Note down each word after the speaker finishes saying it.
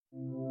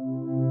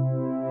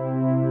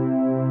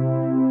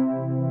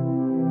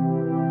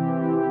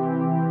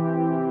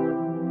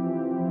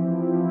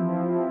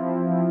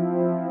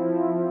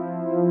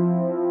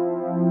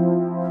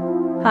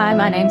Hi,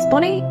 my name's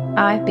Bonnie.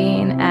 I've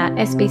been at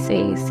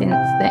SBC since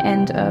the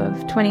end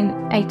of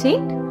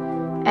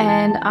 2018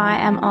 and I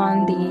am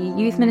on the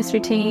youth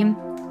ministry team,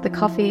 the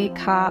coffee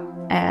cart,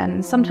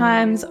 and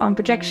sometimes on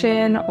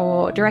projection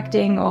or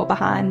directing or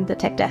behind the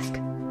tech desk.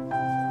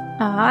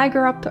 I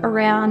grew up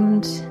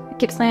around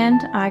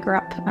Gippsland. I grew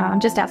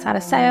up just outside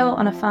of Sale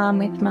on a farm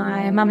with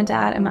my mum and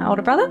dad and my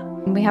older brother.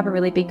 We have a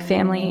really big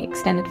family,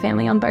 extended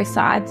family on both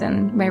sides,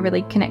 and we're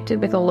really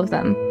connected with all of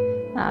them.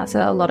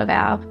 So a lot of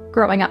our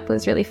growing up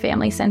was really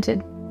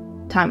family-centred,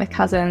 time with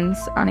cousins,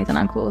 aunties and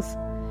uncles.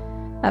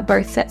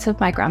 Both sets of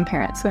my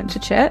grandparents went to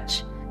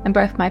church, and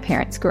both my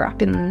parents grew up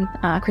in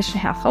Christian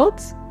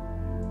households.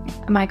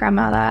 My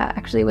grandmother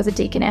actually was a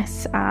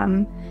deaconess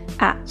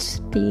at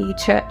the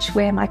church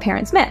where my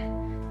parents met,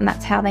 and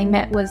that's how they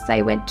met. Was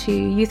they went to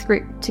youth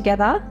group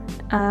together,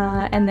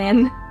 and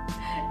then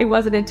it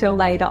wasn't until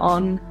later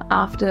on,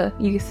 after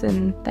youth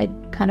and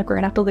they'd kind of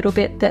grown up a little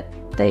bit, that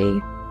they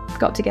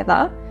got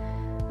together.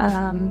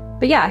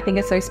 But yeah, I think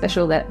it's so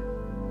special that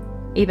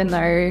even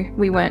though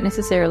we weren't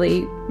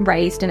necessarily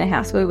raised in a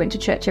house where we went to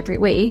church every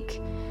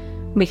week,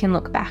 we can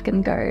look back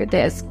and go,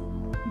 there's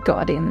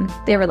God in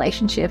their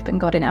relationship and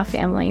God in our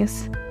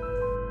families.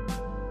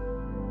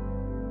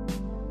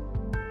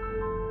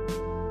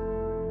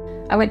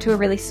 I went to a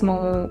really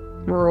small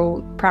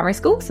rural primary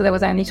school, so there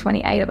was only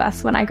 28 of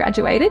us when I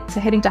graduated.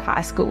 So heading to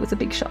high school was a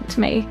big shock to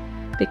me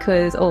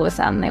because all of a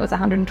sudden there was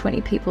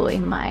 120 people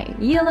in my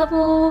year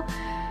level,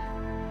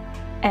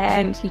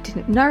 and you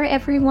didn't know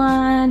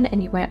everyone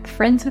and you weren't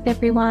friends with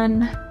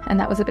everyone,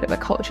 and that was a bit of a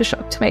culture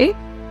shock to me.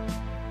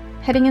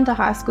 Heading into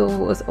high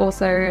school was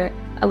also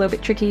a little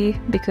bit tricky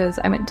because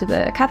I went to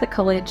the Catholic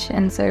college,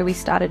 and so we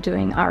started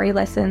doing RE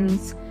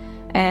lessons,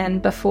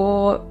 and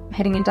before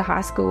heading into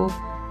high school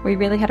we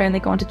really had only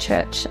gone to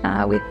church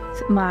with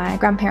my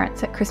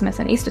grandparents at Christmas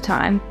and Easter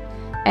time,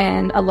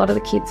 and a lot of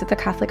the kids at the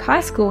Catholic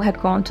high school had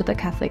gone to the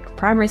Catholic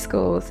primary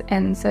schools,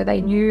 and so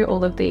they knew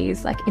all of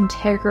these like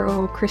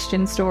integral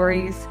Christian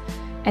stories,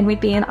 and we'd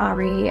be in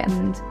RE,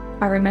 and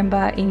I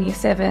remember in year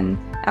 7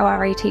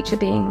 our RE teacher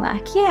being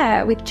like,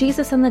 yeah, with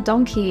Jesus and the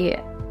donkey,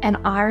 and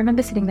I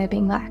remember sitting there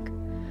being like,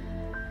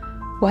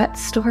 what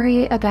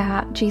story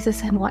about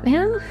Jesus and what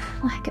now?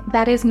 Like,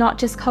 that is not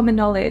just common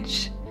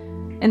knowledge.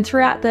 And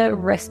throughout the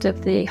rest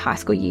of the high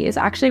school years,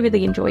 I actually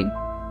really enjoyed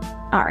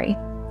RE.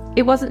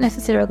 It wasn't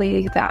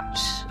necessarily that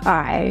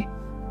I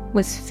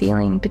was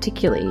feeling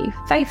particularly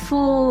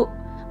faithful.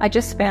 I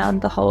just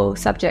found the whole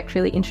subject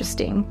really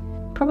interesting.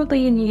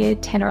 Probably in year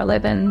 10 or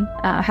 11,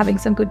 having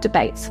some good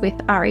debates with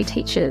RE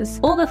teachers.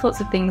 All the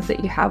sorts of things that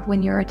you have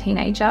when you're a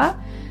teenager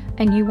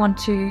and you want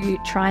to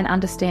try and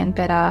understand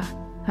better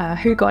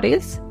who God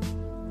is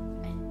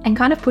and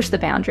kind of push the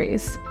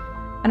boundaries.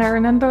 And I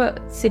remember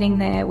sitting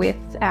there with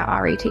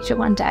our RE teacher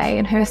one day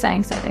and her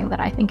saying something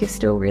that I think is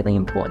still really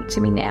important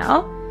to me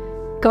now.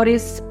 God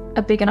is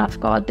a big enough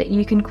God that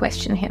you can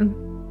question him.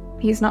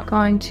 He's not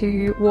going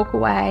to walk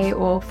away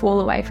or fall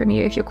away from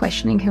you if you're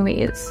questioning who he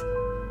is.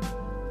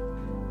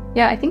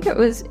 Yeah, I think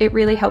it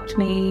really helped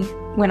me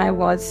when I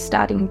was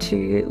starting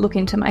to look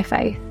into my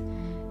faith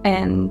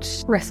and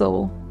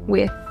wrestle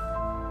with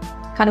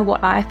kind of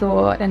what I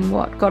thought and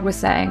what God was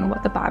saying and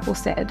what the Bible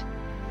said.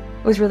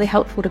 It was really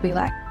helpful to be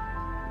like,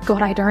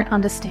 God, I don't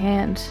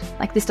understand.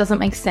 Like, this doesn't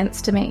make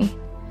sense to me.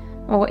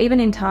 Or even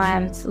in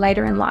times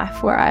later in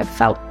life where I've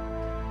felt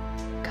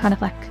kind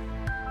of like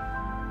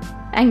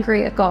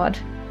angry at God,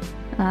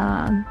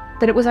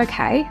 that it was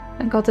okay,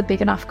 and God's a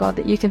big enough God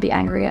that you can be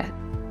angry at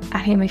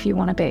him if you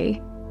want to be,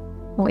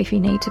 or if you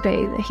need to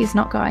be, that he's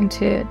not going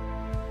to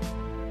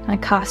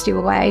cast you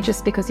away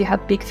just because you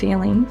have big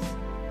feelings.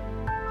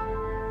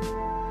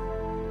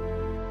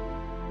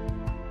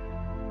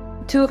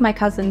 Two of my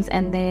cousins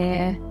and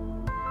their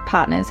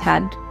partners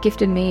had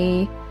gifted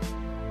me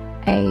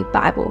a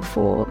Bible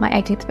for my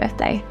 18th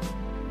birthday.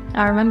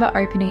 I remember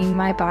opening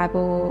my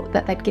Bible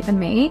that they'd given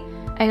me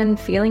and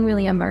feeling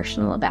really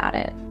emotional about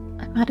it.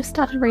 I might have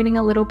started reading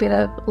a little bit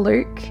of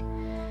Luke.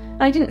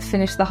 I didn't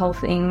finish the whole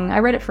thing. I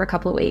read it for a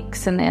couple of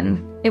weeks and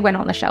then it went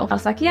on the shelf. I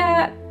was like,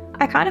 yeah,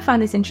 I kind of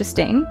find this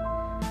interesting.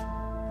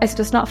 It's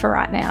just not for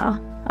right now.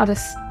 I'll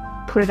just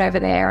put it over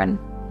there and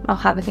I'll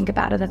have a think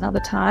about it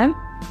another time.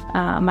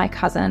 My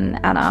cousin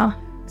Anna,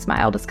 it's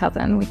my eldest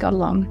cousin, we got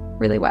along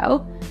really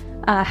well,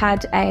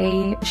 had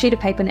a sheet of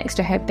paper next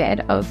to her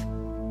bed of,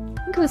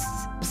 I think it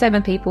was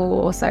 7 people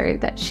or so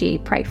that she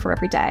prayed for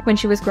every day. When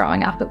she was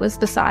growing up, it was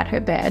beside her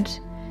bed,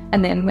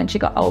 and then when she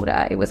got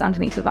older, it was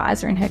underneath the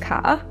visor in her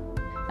car,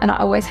 and I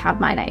always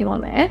had my name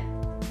on there.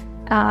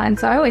 And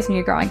so I always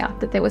knew growing up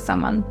that there was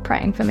someone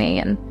praying for me,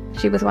 and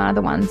she was one of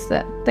the ones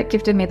that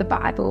gifted me the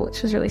Bible,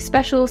 which was really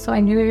special, so I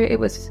knew it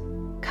was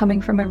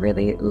coming from a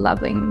really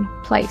loving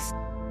place.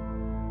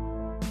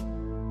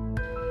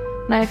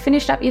 When I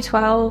finished up year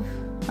 12,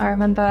 I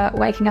remember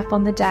waking up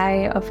on the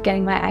day of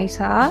getting my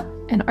ATAR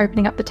and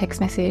opening up the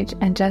text message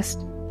and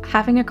just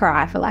having a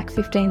cry for like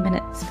 15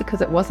 minutes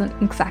because it wasn't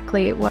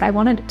exactly what I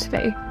wanted it to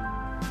be.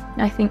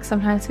 I think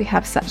sometimes we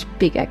have such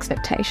big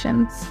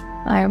expectations.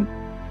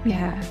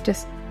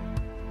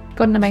 God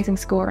got an amazing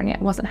score and yet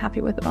wasn't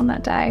happy with it on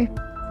that day.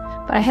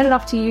 But I headed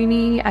off to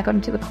uni. I got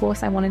into the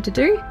course I wanted to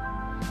do,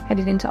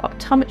 headed into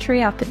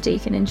optometry up at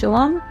Deakin in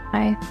Geelong.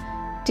 I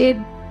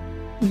did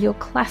your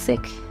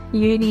classic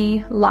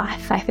uni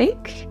life, I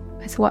think,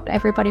 is what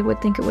everybody would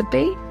think it would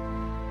be.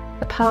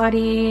 The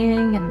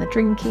partying and the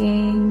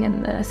drinking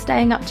and the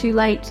staying up too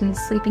late and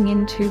sleeping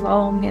in too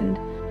long,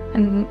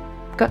 and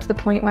got to the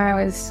point where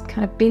I was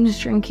kind of binge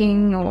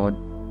drinking or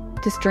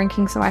just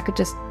drinking so I could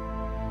just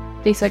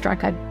be so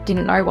drunk I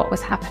didn't know what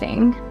was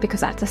happening because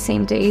that just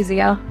seemed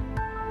easier.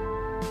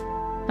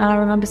 And I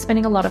remember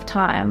spending a lot of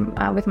time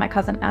with my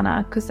cousin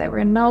Anna because they were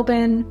in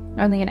Melbourne,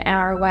 only an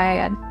hour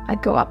away.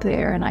 I'd go up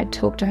there and I'd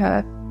talk to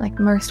her like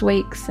most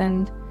weeks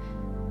and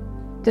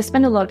just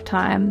spend a lot of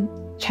time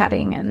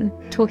chatting and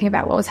talking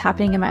about what was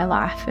happening in my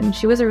life. And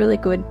she was a really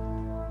good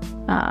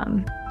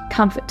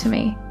comfort to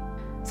me.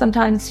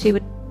 Sometimes she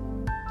would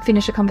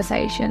finish a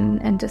conversation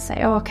and just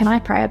say, "Oh, can I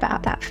pray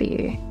about that for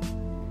you?"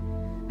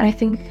 And I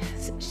think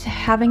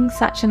having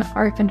such an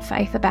open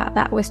faith about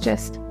that was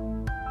just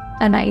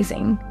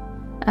amazing.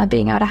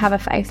 Being able to have a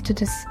faith to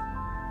just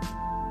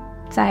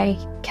say,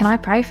 "Can I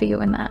pray for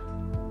you in that?"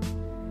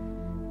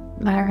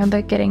 I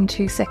remember getting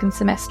to second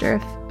semester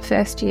of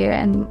first year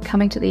and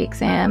coming to the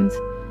exams.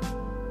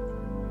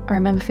 I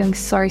remember feeling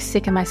so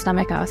sick in my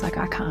stomach. I was like,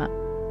 I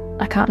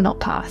can't not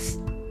pass.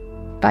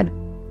 But I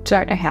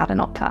don't know how to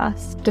not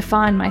pass.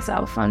 Define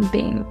myself on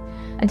being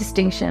a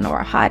distinction or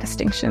a high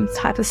distinction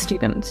type of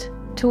student.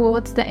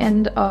 Towards the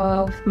end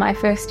of my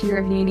first year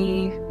of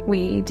uni,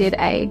 we did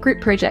a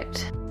group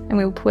project and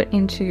we were put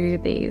into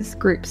these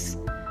groups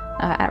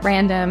at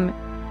random.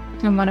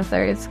 And one of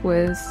those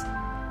was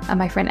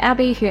my friend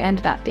Abby, who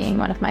ended up being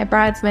one of my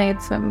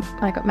bridesmaids when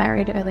I got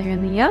married earlier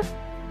in the year.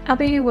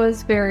 Abby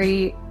was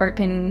very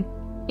open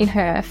in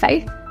her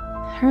faith.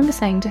 I remember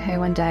saying to her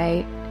one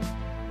day,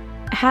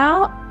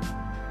 how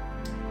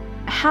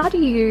do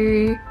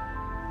you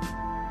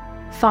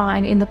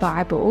find in the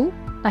Bible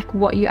like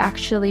what you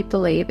actually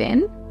believe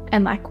in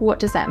and like what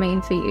does that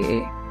mean for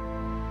you?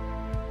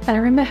 And I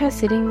remember her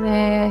sitting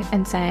there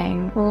and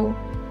saying, well,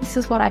 this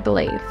is what I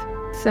believe.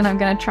 So I'm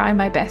going to try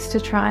my best to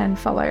try and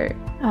follow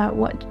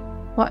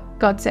what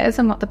God says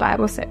and what the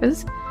Bible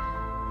says.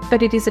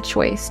 But it is a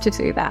choice to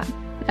do that.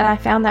 And I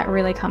found that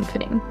really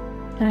comforting.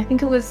 And I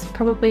think it was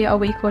probably a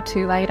week or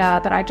two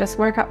later that I just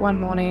woke up one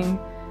morning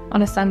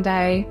on a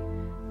Sunday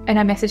and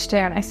I messaged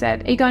her and I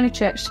said, "Are you going to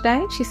church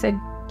today?" She said,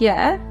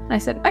 "Yeah." And I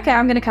said, "Okay,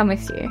 I'm going to come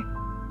with you."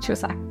 She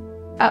was like,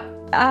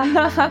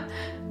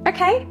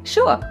 okay,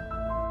 sure.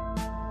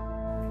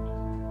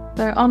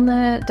 So on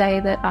the day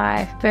that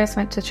I first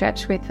went to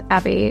church with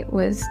Abby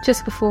was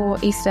just before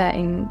Easter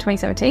in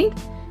 2017,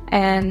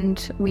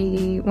 and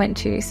we went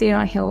to City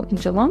on Hill in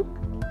Geelong,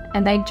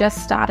 and they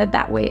just started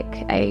that week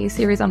a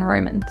series on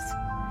Romans.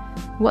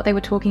 What they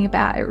were talking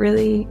about, it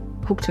really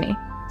hooked me.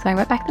 So I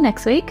went back the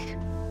next week,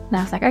 and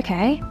I was like,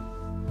 okay,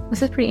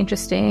 this is pretty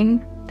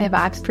interesting. Their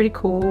vibe's pretty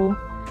cool.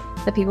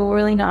 The people were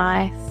really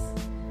nice.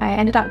 I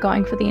ended up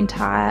going for the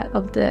entire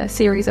of the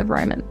series of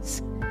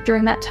Romans.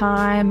 During that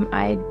time,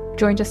 I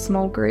joined a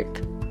small group.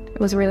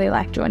 It was really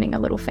like joining a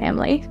little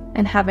family,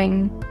 and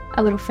having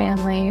a little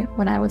family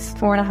when I was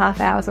 4.5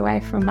 hours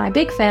away from my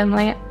big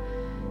family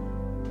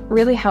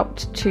really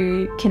helped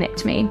to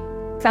connect me.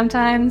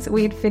 Sometimes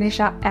we'd finish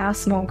up our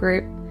small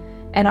group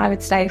and I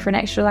would stay for an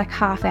extra like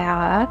half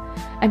hour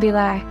and be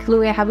like,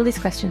 "Louie, I have all these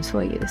questions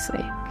for you this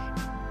week."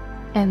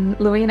 And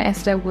Louie and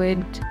Esther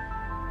would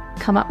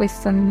come up with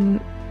some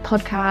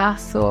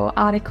podcasts or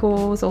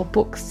articles or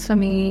books for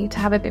me to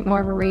have a bit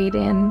more of a read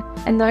in.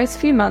 And those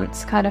few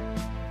months kind of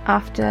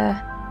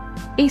after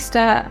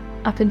Easter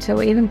up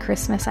until even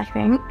Christmas, I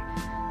think,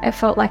 it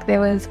felt like there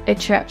was a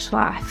church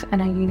life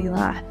and a uni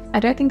life.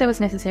 I don't think there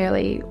was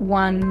necessarily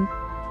one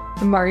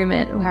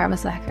moment where I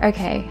was like,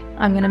 okay,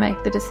 I'm going to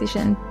make the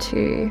decision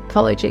to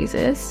follow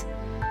Jesus.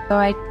 So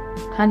I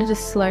kind of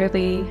just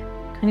slowly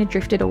kind of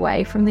drifted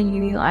away from the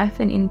uni life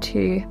and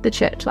into the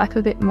church life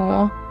a bit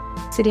more.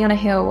 City on a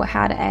Hill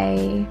had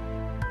a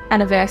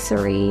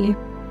anniversary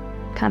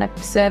kind of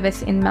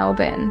service in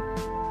Melbourne,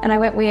 and I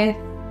went with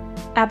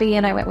Abby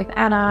and I went with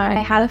Anna.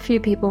 I had a few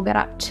people get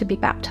up to be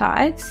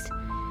baptised,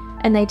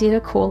 and they did a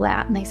call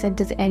out and they said,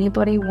 "Does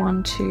anybody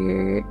want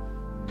to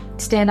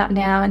stand up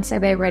now and say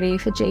they're ready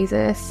for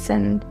Jesus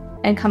and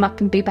come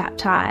up and be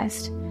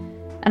baptised?"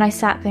 And I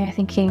sat there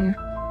thinking,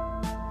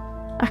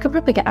 I could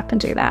probably get up and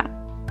do that.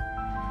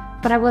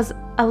 But I was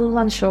a little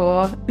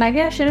unsure.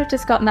 Maybe I should have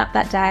just gotten up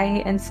that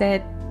day and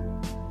said,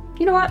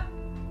 "You know what?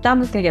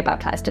 I'm just going to get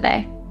baptised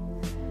today."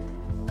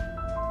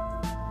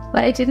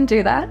 But I didn't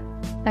do that.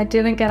 I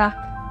didn't get up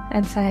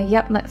and say,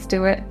 "Yep, let's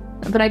do it."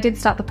 But I did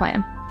start the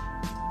plan.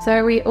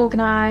 So we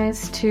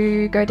organised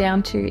to go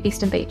down to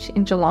Eastern Beach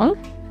in Geelong.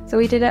 So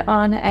we did it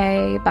on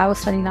a Bible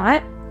study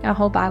night. Our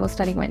whole Bible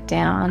study went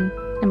down,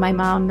 and my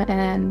mum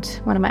and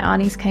one of my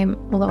aunties came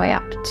all the way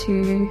up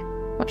to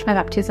watch my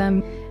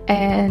baptism,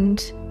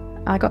 and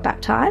I got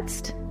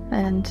baptised,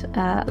 and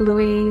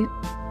Louie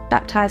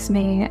baptised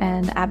me,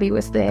 and Abby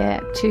was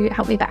there to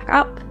help me back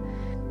up.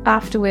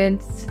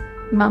 Afterwards,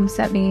 Mum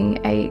sent me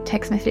a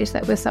text message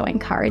that was so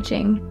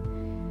encouraging.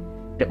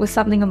 It was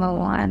something along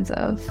the lines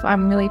of,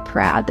 "I'm really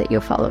proud that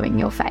you're following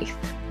your faith."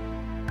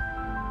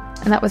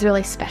 And that was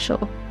really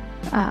special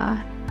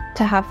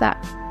to have that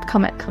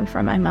comment come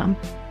from my mum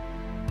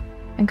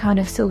and kind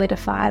of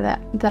solidify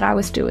that I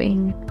was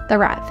doing the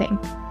right thing.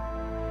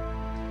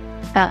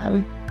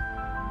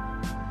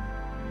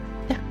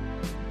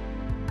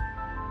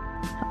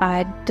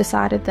 I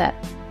decided that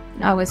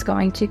I was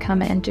going to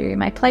come and do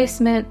my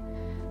placement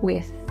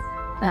with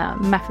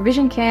Math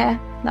Revision Care,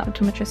 that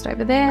optometrist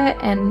over there,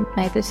 and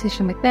made the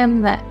decision with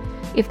them that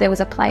if there was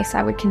a place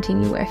I would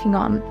continue working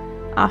on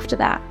after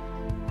that.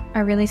 I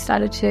really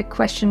started to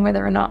question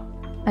whether or not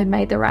I'd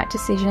made the right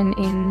decision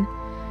in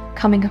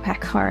coming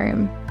back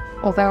home.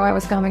 Although I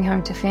was coming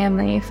home to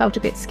family, it felt a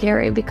bit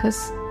scary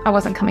because I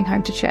wasn't coming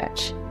home to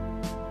church.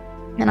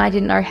 And I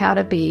didn't know how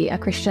to be a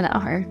Christian at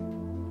home.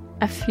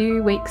 A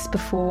few weeks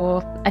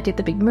before I did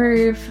the big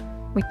move,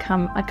 I'd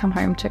come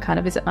home to kind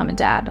of visit Mum and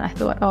Dad. And I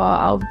thought,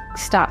 I'll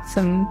start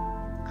some,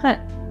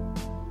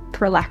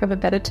 for lack of a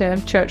better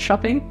term, church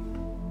shopping.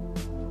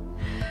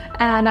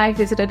 And I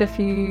visited a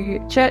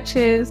few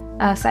churches.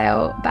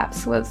 Sale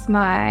Baps was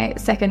my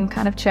second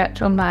kind of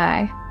church on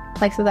my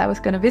places I was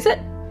going to visit.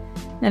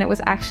 And it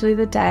was actually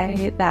the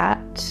day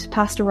that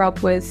Pastor Rob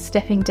was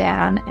stepping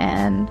down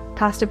and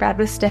Pastor Brad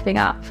was stepping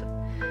up,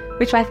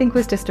 which I think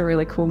was just a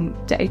really cool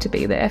day to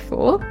be there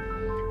for.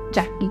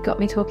 Jackie got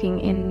me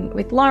talking in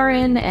with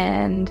Lauren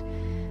and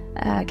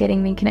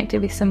getting me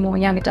connected with some more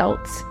young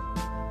adults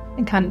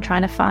and kind of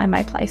trying to find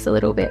my place a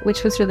little bit,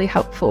 which was really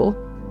helpful.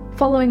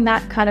 Following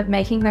that, kind of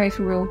making those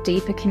real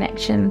deeper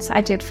connections,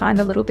 I did find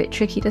a little bit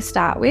tricky to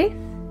start with.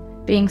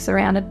 Being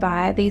surrounded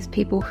by these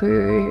people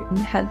who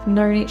had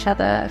known each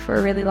other for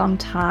a really long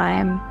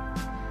time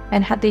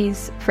and had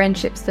these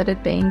friendships that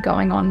had been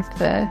going on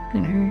for,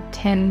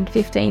 10,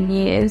 15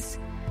 years,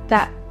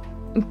 that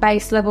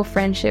base level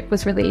friendship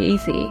was really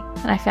easy.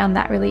 And I found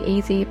that really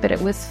easy, but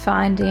it was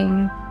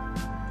finding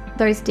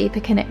those deeper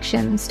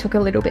connections took a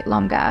little bit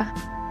longer.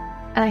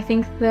 And I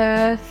think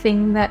the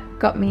thing that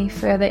got me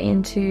further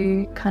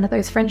into kind of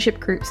those friendship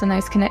groups and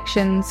those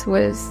connections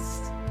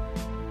was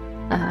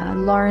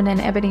Lauren and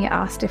Ebony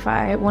asked if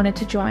I wanted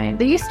to join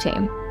the youth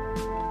team.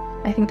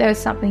 I think there was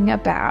something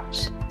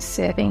about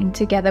serving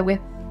together with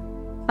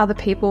other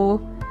people.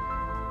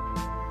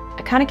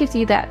 It kind of gives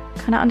you that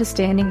kind of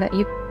understanding that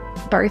you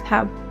both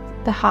have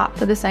the heart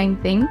for the same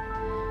thing.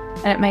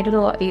 And it made it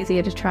a lot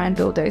easier to try and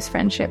build those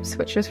friendships,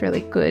 which was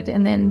really good.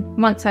 And then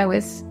once I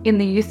was in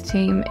the youth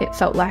team, it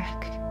felt like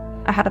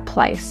I had a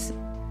place,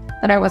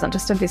 that I wasn't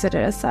just a visitor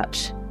as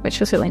such, which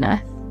was really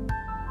nice.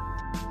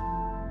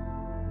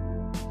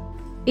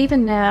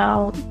 Even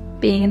now,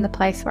 being in the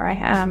place where I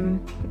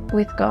am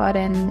with God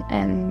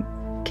and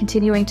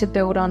continuing to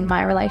build on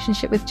my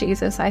relationship with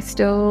Jesus, I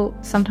still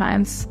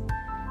sometimes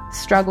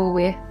struggle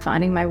with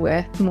finding my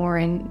worth more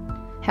in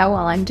how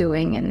well I'm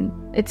doing, and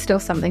it's still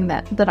something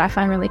that I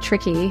find really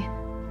tricky.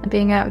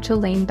 Being able to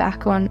lean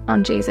back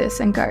on Jesus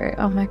and go,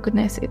 oh my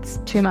goodness, it's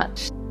too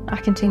much. I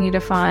continue to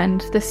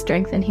find the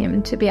strength in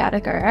Him to be able to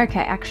go,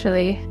 okay,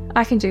 actually,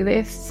 I can do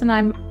this, and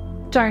I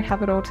don't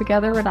have it all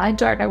together, and I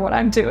don't know what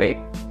I'm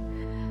doing.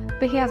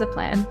 But He has a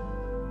plan.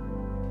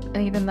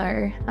 And even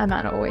though I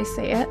might not always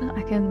see it,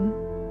 I can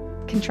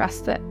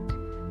trust that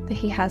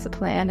He has a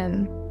plan,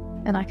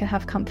 and I can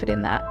have comfort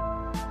in that.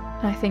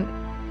 And I think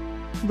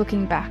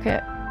looking back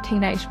at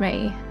teenage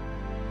me,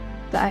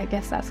 that I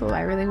guess that's all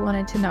I really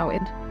wanted to know,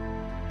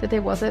 that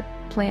there was a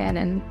plan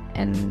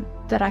and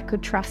that I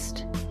could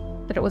trust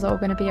that it was all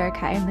going to be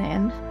okay. And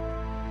then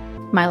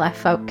my life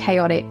felt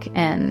chaotic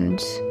and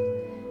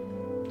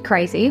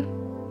crazy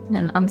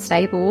and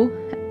unstable.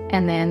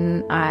 And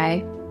then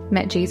I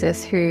met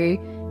Jesus, who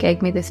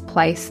gave me this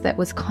place that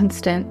was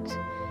constant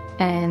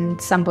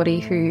and somebody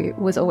who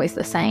was always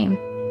the same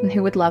and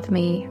who would love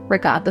me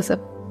regardless of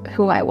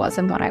who I was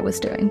and what I was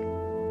doing.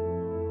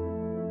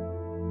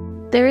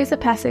 There is a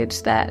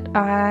passage that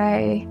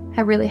I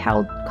have really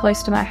held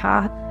close to my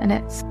heart, and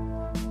it's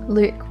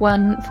Luke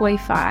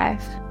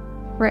 1:45,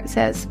 where it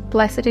says,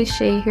 "Blessed is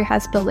she who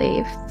has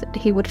believed that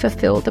He would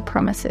fulfill the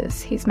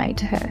promises He's made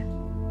to her."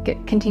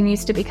 It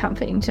continues to be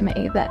comforting to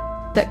me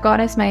that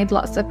God has made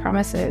lots of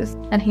promises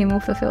and He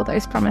will fulfill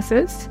those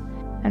promises,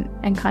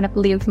 and kind of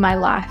live my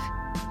life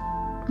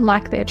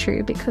like they're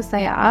true, because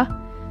they are.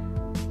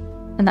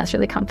 And that's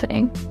really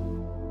comforting.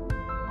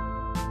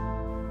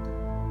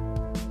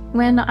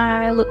 When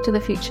I look to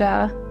the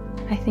future,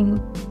 I think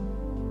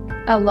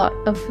a lot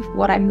of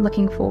what I'm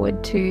looking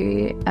forward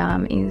to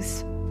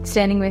is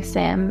standing with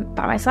Sam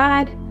by my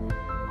side,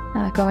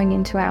 going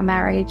into our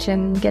marriage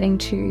and getting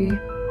to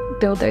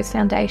build those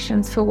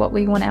foundations for what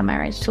we want our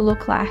marriage to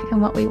look like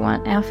and what we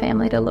want our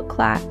family to look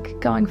like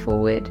going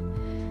forward.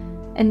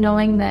 And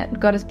knowing that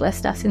God has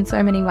blessed us in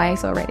so many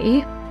ways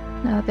already,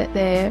 that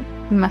there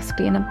must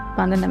be an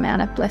abundant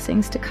amount of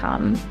blessings to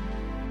come.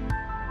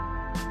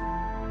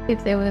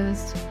 If there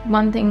was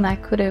one thing that I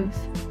could have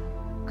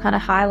kind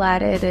of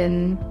highlighted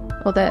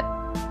or that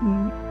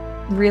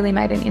really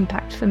made an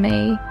impact for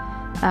me,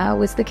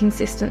 was the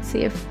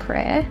consistency of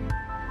prayer.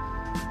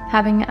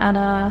 Having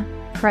Anna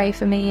pray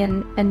for me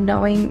and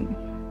knowing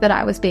that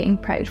I was being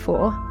prayed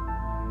for.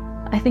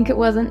 I think it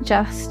wasn't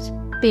just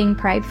being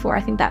prayed for.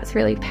 I think that's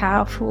really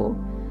powerful.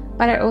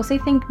 But I also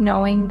think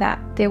knowing that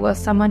there was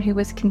someone who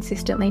was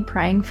consistently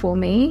praying for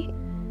me,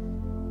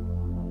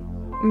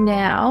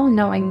 now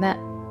knowing that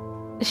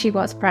she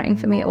was praying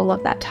for me all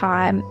of that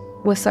time,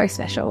 was so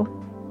special.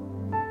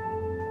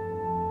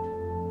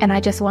 And I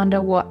just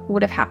wonder what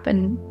would have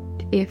happened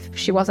if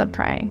she wasn't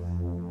praying.